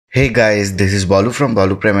Hey guys, this is Balu from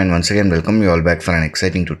Balu Prime and once again welcome you all back for an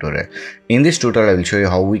exciting tutorial. In this tutorial I will show you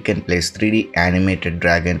how we can place 3D animated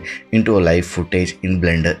dragon into a live footage in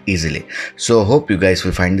Blender easily. So hope you guys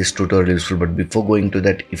will find this tutorial useful, but before going to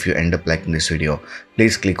that, if you end up liking this video,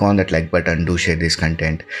 please click on that like button, do share this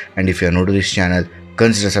content, and if you are new to this channel,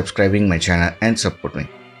 consider subscribing my channel and support me.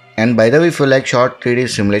 And by the way, if you like short 3D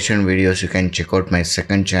simulation videos, you can check out my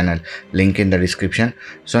second channel, link in the description.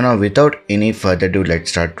 So now without any further ado,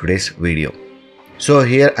 let's start today's video. So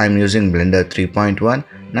here I'm using Blender 3.1.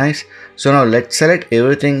 Nice. So now let's select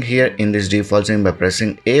everything here in this default scene by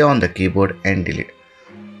pressing A on the keyboard and delete.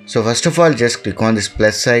 So first of all, just click on this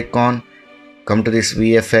plus icon, come to this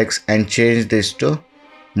VFX and change this to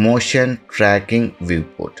motion tracking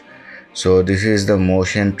viewport. So this is the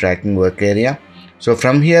motion tracking work area. So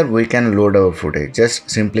from here we can load our footage. Just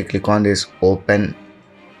simply click on this open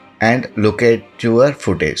and look at your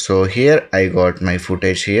footage. So here I got my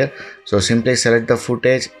footage here. So simply select the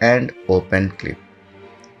footage and open clip.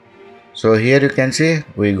 So here you can see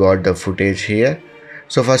we got the footage here.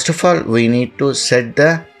 So first of all we need to set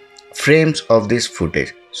the frames of this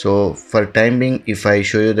footage. So for time being, if I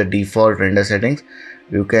show you the default render settings,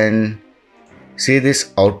 you can see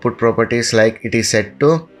this output properties, like it is set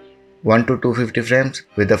to 1 to 250 frames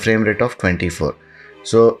with a frame rate of 24.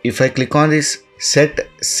 So if I click on this set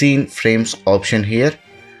scene frames option here,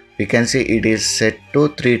 we can see it is set to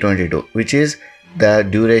 322, which is the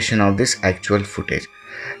duration of this actual footage.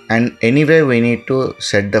 And anyway we need to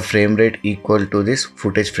set the frame rate equal to this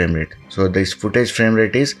footage frame rate. So this footage frame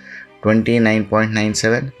rate is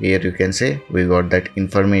 29.97. here you can see we got that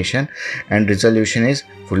information, and resolution is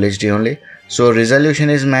full HD only. So resolution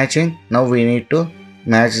is matching. Now we need to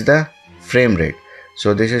match the frame rate.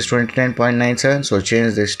 So this is 29.97, so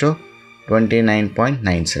change this to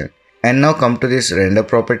 29.97. and now come to this render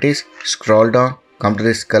properties, scroll down, come to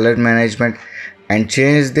this color management and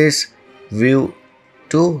change this view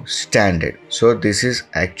to standard. So this is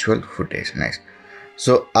actual footage. Nice.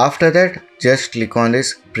 So after that, just click on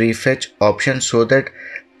this prefetch option so that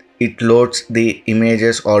it loads the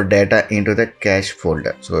images or data into the cache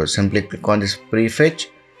folder. So simply click on this prefetch.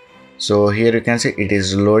 So here you can see it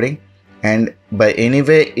is loading, and by any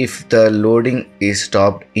way if the loading is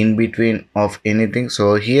stopped in between of anything,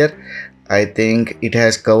 so here I think it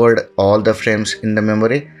has covered all the frames in the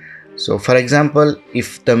memory. So for example,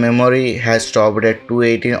 if the memory has stopped at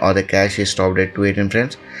 218 or the cache is stopped at 218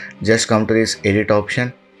 frames, just come to this edit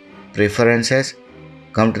option, preferences,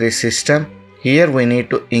 come to this system. Here we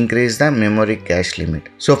need to increase the memory cache limit.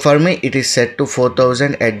 So for me it is set to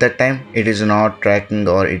 4000. At that time it is not tracking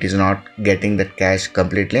or it is not getting the cache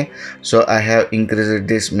completely. So I have increased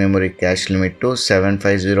this memory cache limit to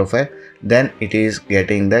 7505. Then it is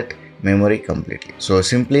getting that memory completely. So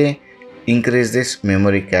simply increase this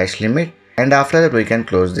memory cache limit, and after that we can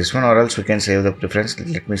close this one, or else we can save the preference.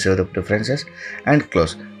 Let me save the preferences and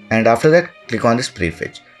close. And after that click on this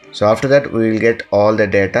prefetch. So after that we will get all the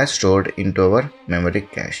data stored into our memory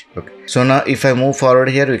cache. Okay. So now if I move forward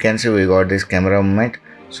here, we can see we got this camera movement.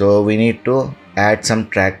 So we need to add some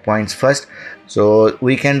track points first. So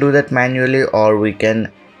we can do that manually, or we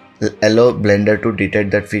can allow Blender to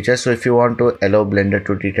detect that feature. So if you want to allow Blender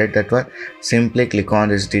to detect that one, simply click on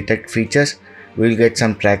this detect features. We will get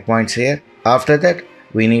some track points here. After that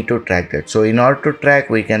we need to track that. So in order to track,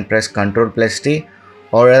 we can press Ctrl+T,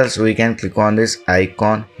 or else we can click on this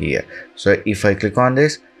icon here. So if I click on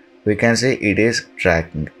this, we can see it is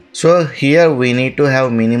tracking. So here we need to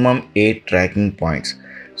have minimum 8 tracking points.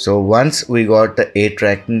 So once we got the 8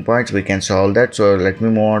 tracking points, we can solve that. So let me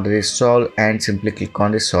move on to this solve and simply click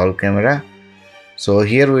on this solve camera. So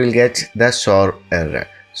here we will get the solve error.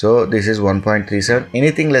 So this is 1.37.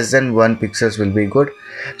 anything less than 1 pixels will be good.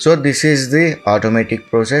 So this is the automatic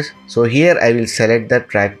process. So here I will select the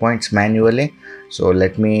track points manually. So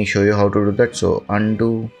let me show you how to do that. So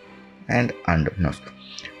undo and undo. No.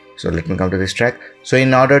 So let me come to this track. So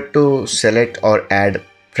in order to select or add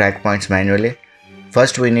track points manually,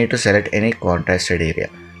 first we need to select any contrasted area.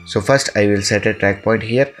 So first I will set a track point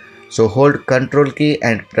here. So hold Ctrl key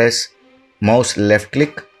and press mouse left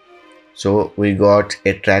click. So we got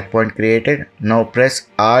a track point created. Now press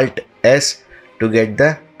Alt S to get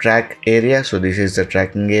the track area. So this is the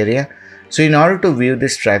tracking area. So in order to view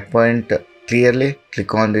this track point clearly,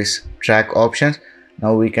 click on this track options.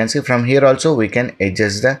 Now we can see from here also we can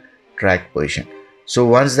adjust the track position. So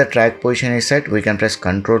once the track position is set, we can press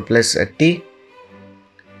Ctrl+T.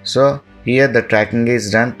 So here the tracking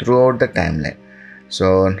is done throughout the timeline.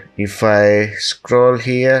 So if I scroll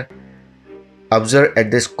here, observe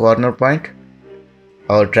at this corner point,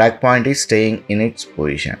 our track point is staying in its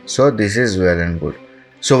position. So this is well and good.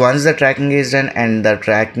 So once the tracking is done and the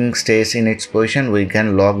tracking stays in its position, we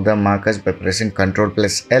can lock the markers by pressing Ctrl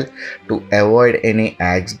plus L to avoid any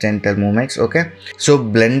accidental movements. Okay, so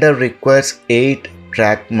Blender requires 8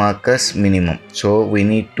 track markers minimum, so we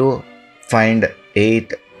need to find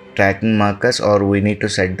 8 tracking markers, or we need to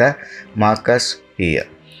set the markers here.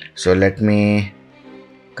 So let me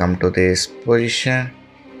come to this position.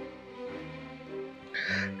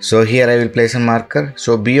 So here I will place a marker.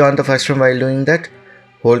 So be on the first one. While doing that,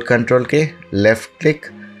 hold Ctrl K, left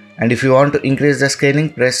click, and if you want to increase the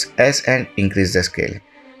scaling, press S and increase the scaling.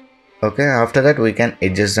 Okay, after that we can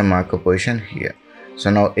adjust the marker position here. So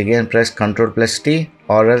now again press Ctrl plus T,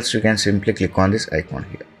 or else you can simply click on this icon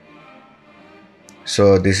here.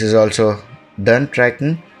 So this is also done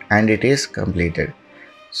tracking and it is completed.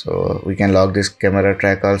 So we can lock this camera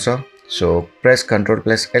track also. So press Ctrl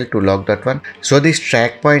plus L to lock that one. So this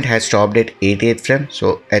track point has stopped at 88th frame.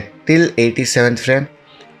 So at till 87th frame,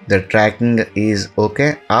 the tracking is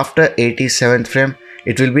okay. After 87th frame,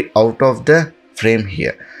 it will be out of the frame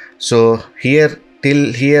here. So here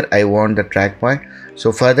till here I want the track point.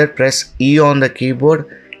 So further press E on the keyboard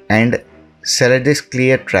and select this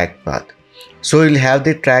clear track path. So we'll have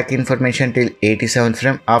the track information till 87th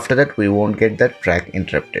frame. After that we won't get the track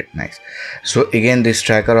interrupted. Nice. So again this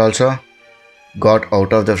tracker also got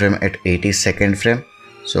out of the frame at 82nd frame.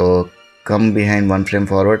 So come behind one frame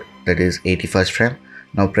forward, that is 81st frame.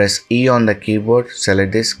 Now press E on the keyboard,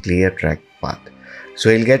 select this clear track path. So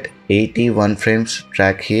you'll get 81 frames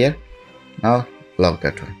track here. Now lock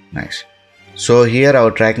that one. Nice. So here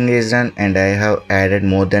our tracking is done and I have added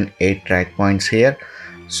more than 8 track points here.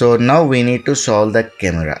 So now we need to solve the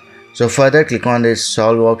camera. So further click on this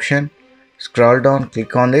solve option, scroll down,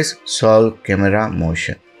 click on this solve camera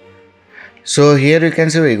motion. So here you can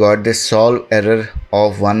see we got this solve error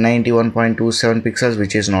of 191.27 pixels,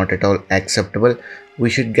 which is not at all acceptable. We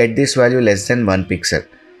should get this value less than 1 pixel.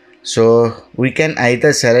 So we can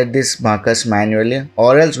either select this markers manually,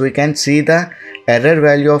 or else we can see the error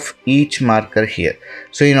value of each marker here.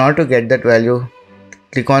 So in order to get that value,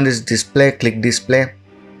 click on this display, click display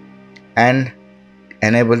and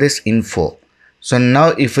enable this info. So now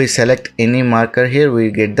if we select any marker here,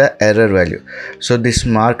 we get the error value. So this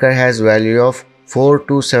marker has value of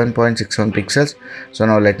 427.61 pixels. So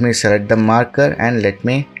now let me select the marker and let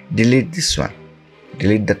me delete this one.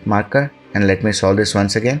 Delete that marker and let me solve this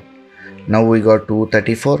once again. Now we got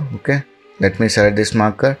 234. Okay, let me select this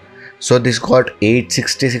marker. So this got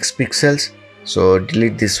 866 pixels. So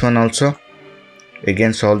delete this one also.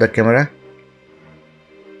 Again solve the camera.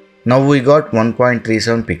 Now we got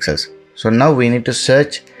 1.37 pixels. So now we need to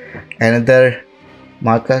search another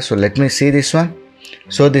marker. So let me see this one.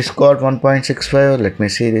 So this got 1.65. Let me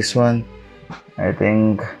see this one. I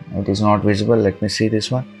think it is not visible. Let me see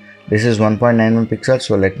this one. This is 1.91 pixels.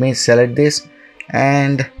 So let me select this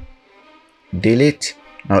and delete.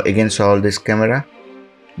 Now again solve this camera.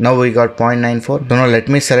 Now we got 0.94. So now let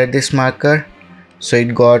me select this marker. So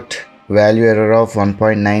it got value error of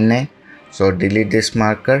 1.99. So delete this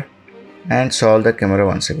marker and solve the camera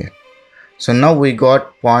once again. So now we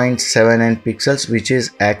got 0.79 pixels, which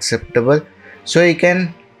is acceptable. So you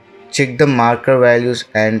can check the marker values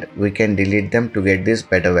and we can delete them to get this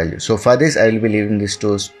better value. So for this I will be leaving this to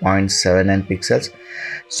 0.79 pixels.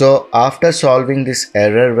 So after solving this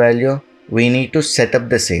error value, we need to set up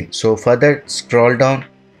the scene. So for that, scroll down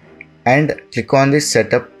and click on this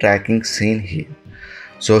setup tracking scene here.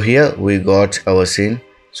 So here we got our scene.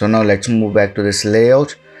 So now let's move back to this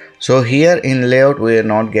layout. So here in layout we are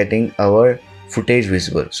not getting our footage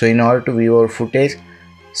visible. So in order to view our footage,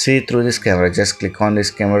 see through this camera, just click on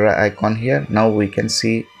this camera icon here. Now we can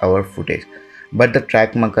see our footage, but the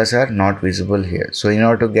track markers are not visible here. So in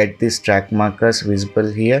order to get these track markers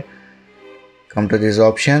visible here, come to these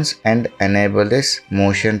options and enable this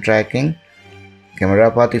motion tracking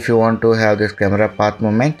camera path if you want to have this camera path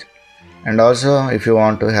movement, and also if you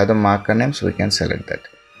want to have the marker names, we can select that.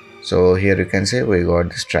 So here you can see we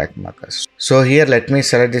got this track markers. So here let me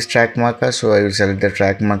select this track marker. So I will select the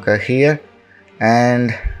track marker here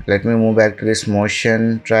and let me move back to this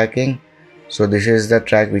motion tracking. So this is the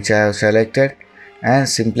track which I have selected and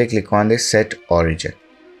simply click on this set origin.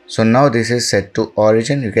 So now this is set to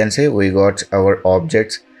origin. You can see we got our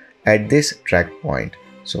objects at this track point.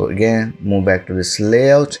 So again move back to this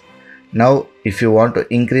layout. Now if you want to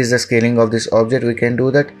increase the scaling of this object, we can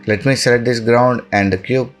do that. Let me select this ground and the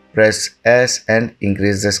cube, press S and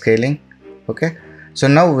increase the scaling. Okay, so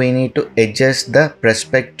now we need to adjust the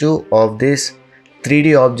perspective of these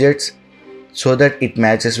 3D objects so that it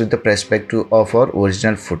matches with the perspective of our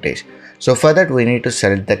original footage. So for that we need to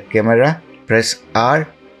select the camera, press R,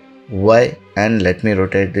 Y and let me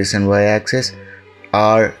rotate this in Y axis,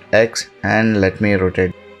 RX, and let me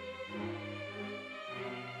rotate.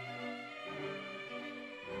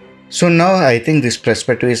 So now I think this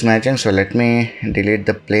perspective is matching, so let me delete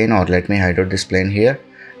the plane, or let me hide out this plane here.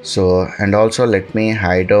 So, and also let me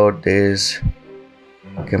hide out this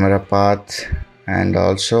camera path, and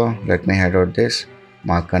also let me hide out this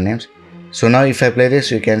marker names. So now if I play this,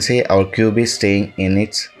 you can see our cube is staying in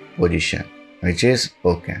its position, which is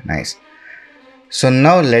okay, nice. So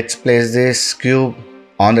now let's place this cube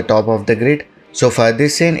on the top of the grid. So for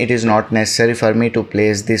this scene, it is not necessary for me to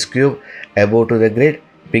place this cube above to the grid,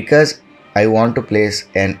 because I want to place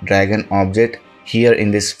a dragon object here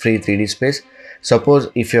in this free 3D space. Suppose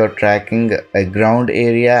if you are tracking a ground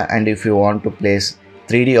area and if you want to place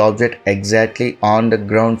 3D object exactly on the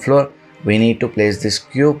ground floor, we need to place this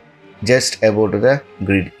cube just above to the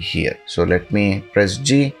grid here. So let me press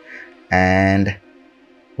G and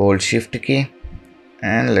hold shift key,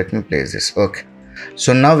 and let me place this. Okay,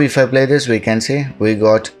 so now if I play this, we can see we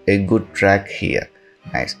got a good track here.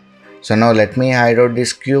 Nice. So now let me hide out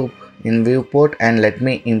this cube in viewport, and let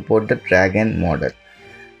me import the dragon model.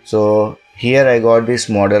 So here I got this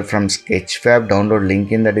model from Sketchfab, download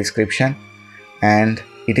link in the description, and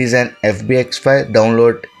it is an FBX file.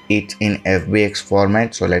 Download it in FBX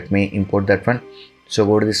format. So let me import that one. So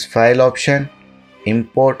go to this file option,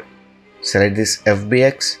 import, select this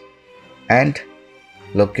FBX and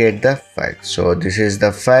locate the file. So this is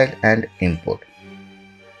the file and import.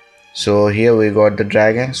 So here we got the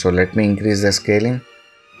dragon. So let me increase the scaling.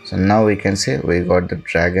 So now we can see we got the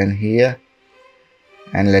dragon here,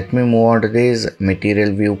 and let me move on to this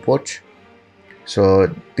material viewport.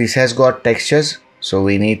 So this has got textures, so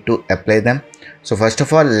we need to apply them. So first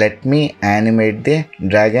of all, let me animate the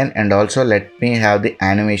dragon, and also let me have the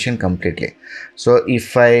animation completely. So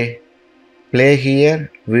if I play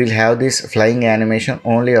here, we will have this flying animation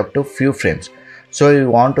only up to few frames. So we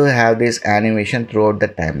want to have this animation throughout the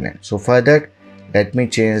timeline. So for that, let me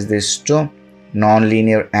change this to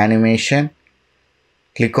non-linear animation.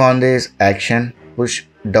 Click on this action, push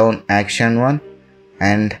down action 1,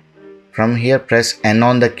 and from here press N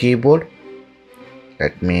on the keyboard.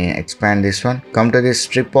 Let me expand this one. Come to this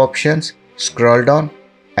strip options, scroll down,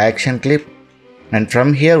 action clip, and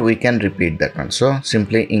from here we can repeat that one. So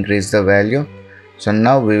simply increase the value. So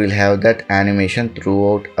now we will have that animation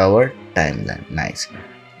throughout our timeline. Nice.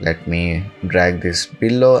 Let me drag this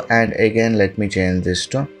below, and again let me change this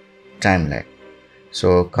to timeline.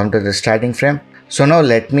 So come to the starting frame. So now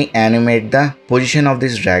let me animate the position of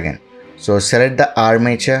this dragon. So select the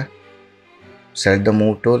armature, select the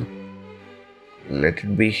move tool, let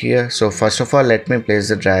it be here. So first of all, let me place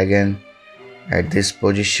the dragon at this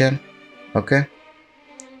position. Okay,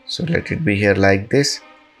 so let it be here like this.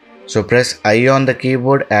 So press I on the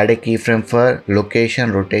keyboard, add a keyframe for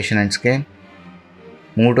location, rotation and scale.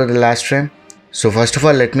 Move to the last frame. So first of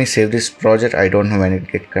all, let me save this project. I don't know when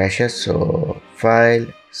it crashes. So file,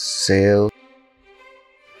 save.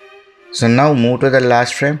 So now move to the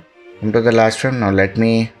last frame. Come to the last frame. Now let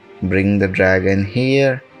me bring the dragon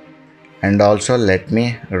here, and also let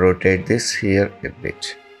me rotate this here a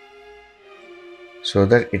bit so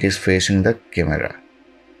that it is facing the camera,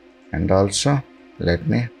 and also let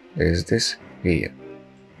me place this here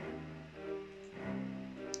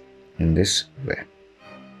in this way.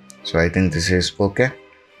 So I think this is okay.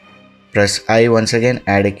 Press I once again,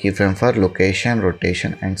 add a keyframe for location,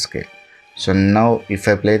 rotation and scale. So now if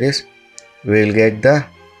I play this, we will get the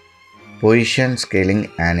position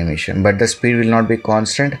scaling animation, but the speed will not be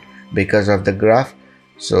constant because of the graph.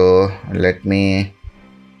 So let me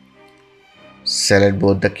select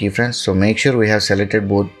both the keyframes. So make sure we have selected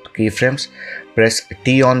both keyframes. Press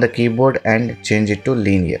T on the keyboard and change it to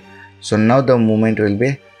linear. So now the movement will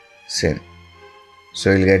be same.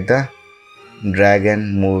 So you'll get the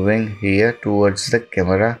dragon moving here towards the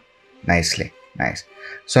camera nicely. Nice.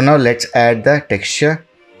 So now let's add the texture.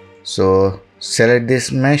 So select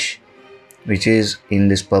this mesh, which is in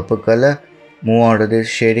this purple color. Move on to this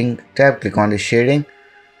shading tab, click on the shading.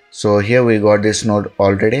 So here we got this node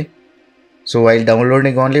already. So while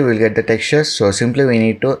downloading only, we'll get the textures. So simply we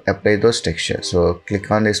need to apply those textures. So click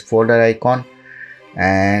on this folder icon,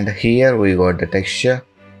 and here we got the texture,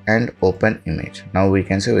 and open image. Now we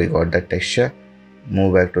can see we got the texture.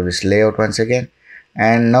 Move back to this layout once again,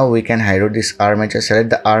 and now we can hide out this armature. Select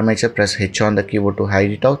the armature, press H on the keyboard to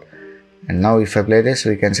hide it out. And now if I play this,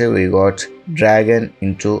 we can say we got dragon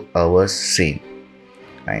into our scene.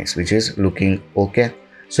 Nice, which is looking okay.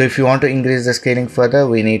 So if you want to increase the scaling further,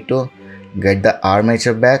 we need to get the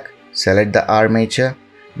armature back, select the armature,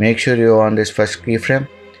 make sure you're on this first keyframe,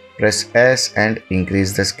 press S and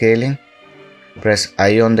increase the scaling. press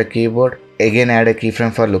I on the keyboard. Again add a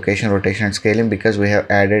keyframe for location, rotation and scaling because we have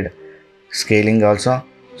added scaling also.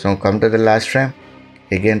 So come to the last frame,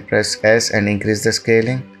 again press S and increase the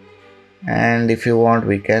scaling, and if you want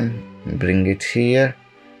we can bring it here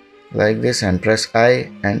like this and press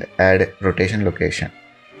I and add rotation, location.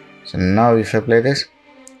 So now if I play this,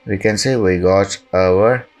 we can see we got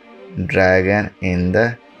our dragon in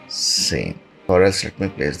the scene. Or else let me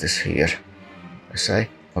place this here. Press I.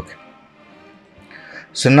 Okay.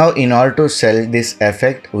 So now in order to sell this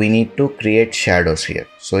effect, we need to create shadows here.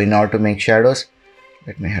 So in order to make shadows,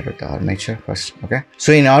 let me head to the armature first. Okay.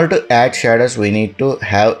 So in order to add shadows, we need to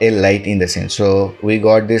have a light in the scene. So we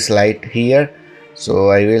got this light here. So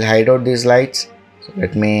I will hide out these lights. So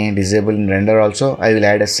let me disable in render also. I will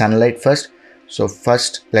add a sunlight first. So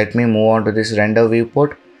first let me move on to this render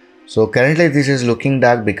viewport. So currently this is looking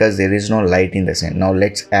dark because there is no light in the scene. Now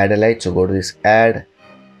let's add a light. So go to this add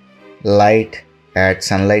light, add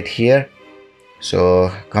sunlight here.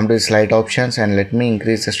 So come to this light options and let me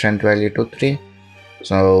increase the strength value to 3.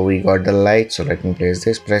 So we got the light. So let me place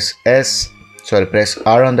this, press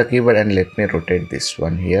R on the keyboard and let me rotate this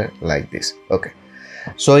one here like this. Okay.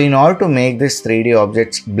 So in order to make this 3D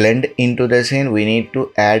objects blend into the scene, we need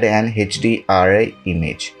to add an HDRI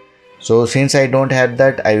image. So since I don't have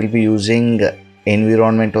that, I will be using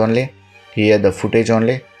environment only, here the footage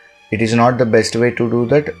only. It is not the best way to do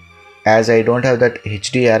that. As I don't have that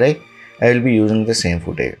HDRI, I will be using the same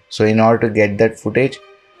footage. So in order to get that footage,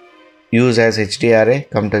 use as HDRI,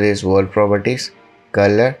 come to this world properties,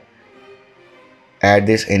 color, add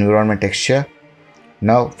this environment texture.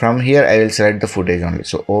 Now from here I will select the footage only.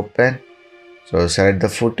 So open, so select the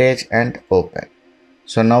footage and open.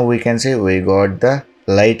 So now we can see we got the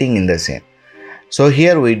lighting in the scene. So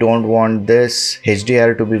here we don't want this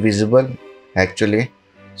HDR to be visible actually.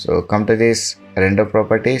 So come to this render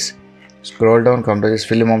properties, scroll down, come to this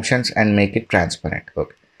film options and make it transparent.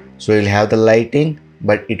 Okay. So you'll have the lighting,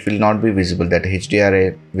 but it will not be visible. That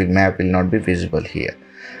HDR map will not be visible here.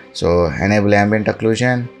 So enable ambient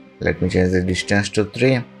occlusion. Let me change the distance to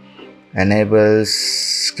 3. Enable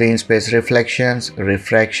screen space reflections,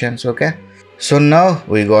 refractions. Okay. So now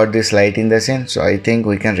we got this light in the scene. So I think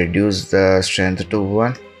we can reduce the strength to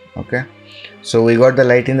 1. Okay. So we got the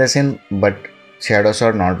light in the scene, but shadows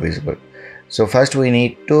are not visible. So first we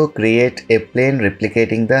need to create a plane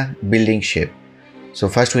replicating the building shape. So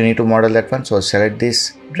first we need to model that one. So select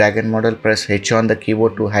this dragon model, press H on the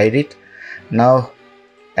keyboard to hide it. Now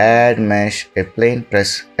add mesh a plane,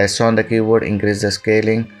 press S on the keyboard, increase the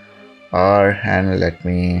scaling, and let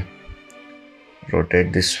me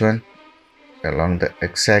rotate this one along the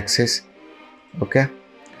x-axis. Okay.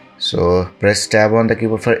 So press tab on the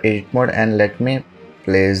keyboard for edit mode and let me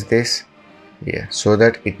place this here so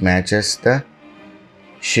that it matches the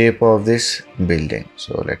shape of this building.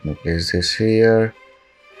 So let me place this here,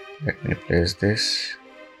 let me place this,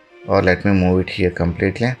 or let me move it here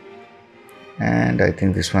completely, and I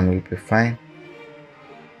think this one will be fine.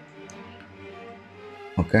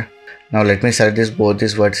 Okay. Now let me select both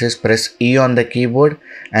these vertices, press E on the keyboard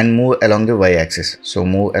and move along the y-axis. So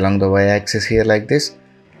move along the y-axis here like this,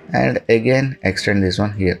 and again extend this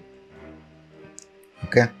one here.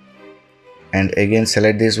 Okay. And again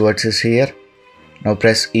select these vertices here. Now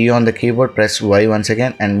press E on the keyboard, press Y once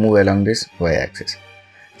again and move along this y-axis.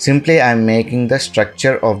 Simply I am making the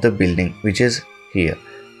structure of the building, which is here.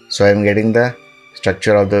 So I am getting the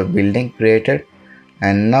structure of the building created,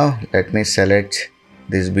 and now let me select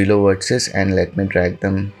these below vertices and let me drag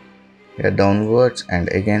them here downwards, and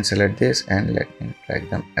again select this and let me drag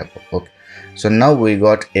them above. Okay. So now we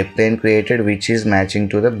got a plane created which is matching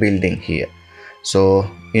to the building here. So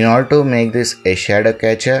in order to make this a shadow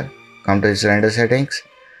catcher, come to this render settings,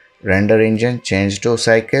 render engine, change to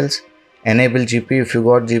cycles, enable GPU. If you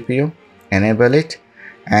got GPU, enable it,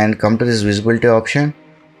 and come to this visibility option,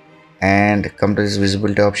 and come to this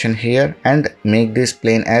visibility option here and make this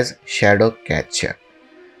plane as shadow catcher.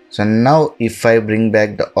 So now if I bring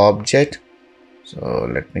back the object, so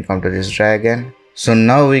let me come to this dragon. So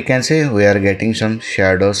now we can see we are getting some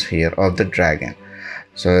shadows here of the dragon.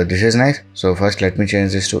 So this is nice. So first let me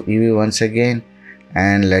change this to EV once again,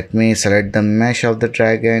 and let me select the mesh of the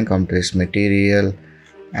dragon, come to this material,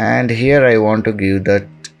 and here I want to give that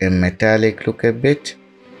a metallic look a bit,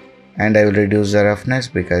 and I will reduce the roughness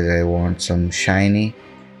because I want some shiny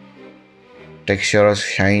texture or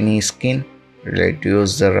shiny skin.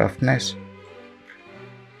 Reduce the roughness.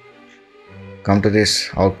 Come to this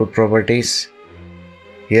output properties.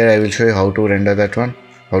 Here I will show you how to render that one,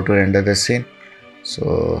 how to render the scene.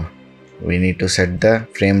 So we need to set the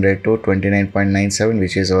frame rate to 29.97,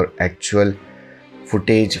 which is our actual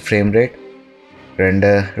footage frame rate.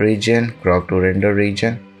 render region, crop to render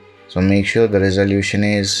region. So make sure the resolution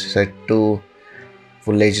is set to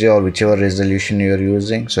full HD or whichever resolution you are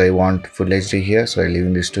using. So I want full HD here, so I'm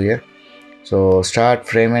leaving this to here. So start,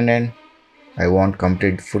 frame and end, I want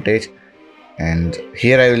complete footage, and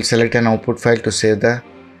here I will select an output file to save the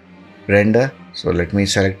render. So let me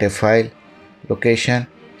select a file location.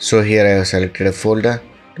 So here I have selected a folder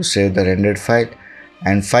to save the rendered file,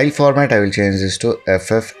 and file format I will change this to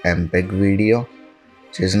FFmpeg video,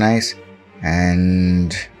 which is nice.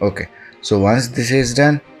 And okay, so once this is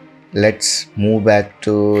done, let's move back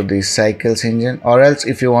to the cycles engine, or else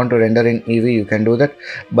if you want to render in Eevee you can do that,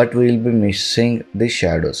 but we will be missing the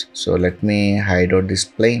shadows. So let me hide out this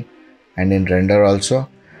plane and in render also.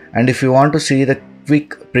 And if you want to see the quick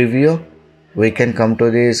preview, we can come to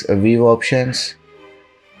these view options,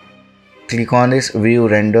 click on this view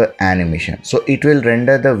render animation. So it will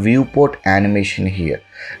render the viewport animation here.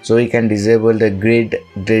 So we can disable the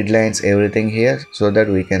grid lines, everything here, so that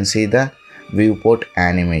we can see the viewport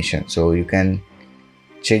animation. So you can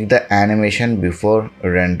check the animation before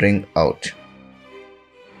rendering out.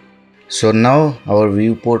 So now our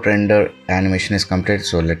viewport render animation is complete.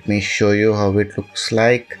 So let me show you how it looks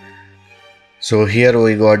like. So here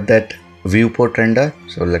we got that viewport render.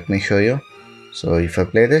 So let me show you. So if I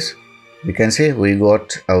play this, we can see we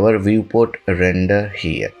got our viewport render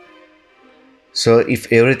here. So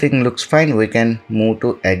if everything looks fine, we can move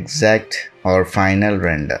to exact or final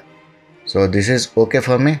render. So this is okay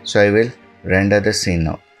for me, so I will render the scene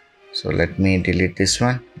now. So let me delete this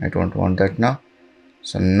one, I don't want that now.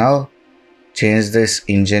 So now change this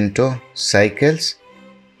engine to cycles.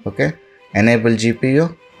 Okay, enable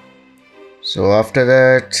GPU. So after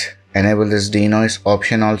that, enable this denoise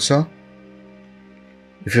option also.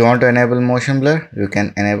 If you want to enable motion blur, you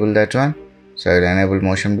can enable that one. So I will enable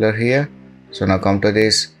motion blur here. So now come to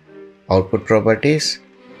this output properties.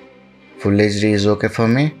 Full HD is okay for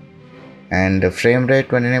me, and the frame rate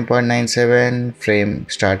 29.97, frame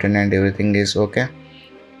start and end, everything is okay.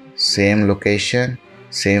 Same location,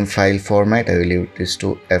 same file format, I will leave this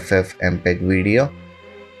to FFmpeg video.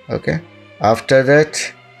 Okay, after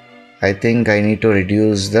that I think I need to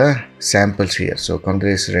reduce the samples here. So come to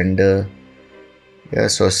this render. Yeah,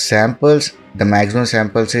 so samples, the maximum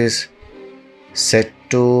samples is set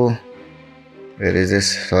to, where is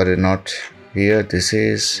this? Sorry, not here. This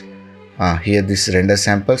is here, this render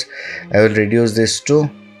samples. I will reduce this to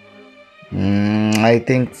I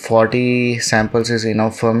think 40 samples is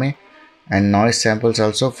enough for me, and noise samples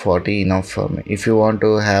also 40 enough for me. If you want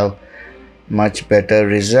to have much better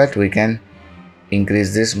result, we can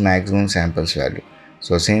increase this maximum samples value.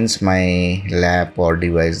 So since my lab or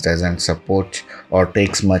device doesn't support or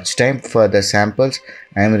takes much time for the samples,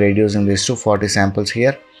 I am reducing this to 40 samples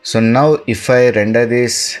here. So now if I render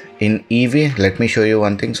this in Eevee, let me show you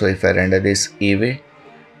one thing. So if I render this Eevee,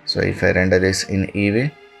 in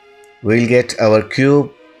Eevee, we'll get our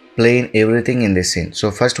cube, plane, everything in this scene. So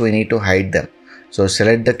first we need to hide them. So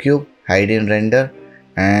select the cube, hide in render,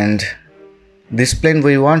 and this plane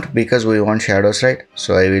we want because we want shadows, right?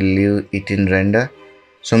 So I will leave it in render.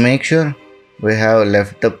 So make sure we have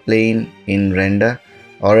left the plane in render,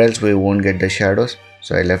 or else we won't get the shadows.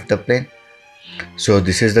 So I left the plane. So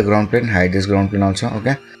this is the ground plane, hide this ground plane also.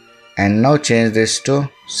 Okay, and now change this to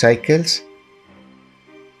cycles,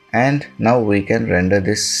 and now we can render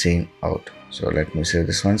this scene out. So let me save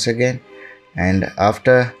this once again, and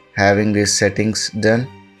after having these settings done,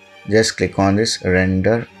 just click on this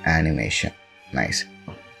render animation. Nice.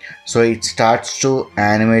 So it starts to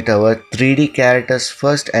animate our 3D characters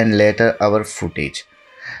first and later our footage.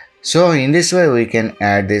 So in this way we can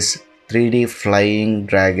add this 3D flying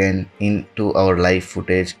dragon into our live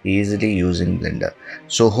footage easily using Blender.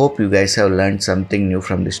 So hope you guys have learned something new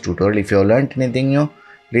from this tutorial. If you have learned anything new,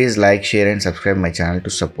 please like, share and subscribe my channel to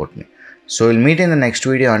support me. So we'll meet in the next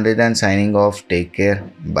video. Until then, signing off. Take care.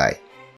 Bye.